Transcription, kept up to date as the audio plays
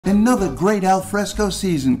Another great alfresco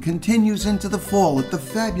season continues into the fall at the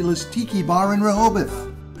fabulous Tiki Bar in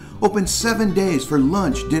Rehoboth. Open 7 days for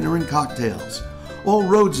lunch, dinner, and cocktails. All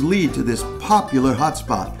roads lead to this popular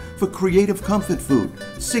hotspot for creative comfort food,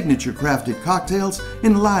 signature crafted cocktails,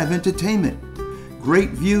 and live entertainment. Great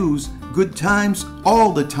views, good times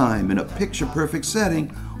all the time in a picture-perfect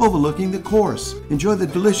setting overlooking the course. Enjoy the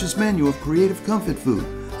delicious menu of creative comfort food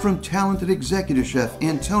from talented executive chef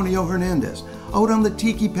Antonio Hernandez out on the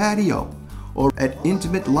Tiki patio or at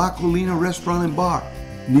intimate La Colina restaurant and bar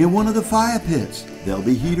near one of the fire pits. There'll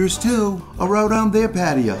be heaters too, or out on their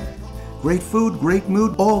patio. Great food, great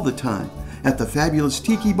mood all the time at the fabulous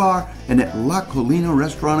Tiki Bar and at La Colina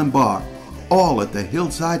restaurant and bar, all at the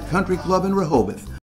Hillside Country Club in Rehoboth.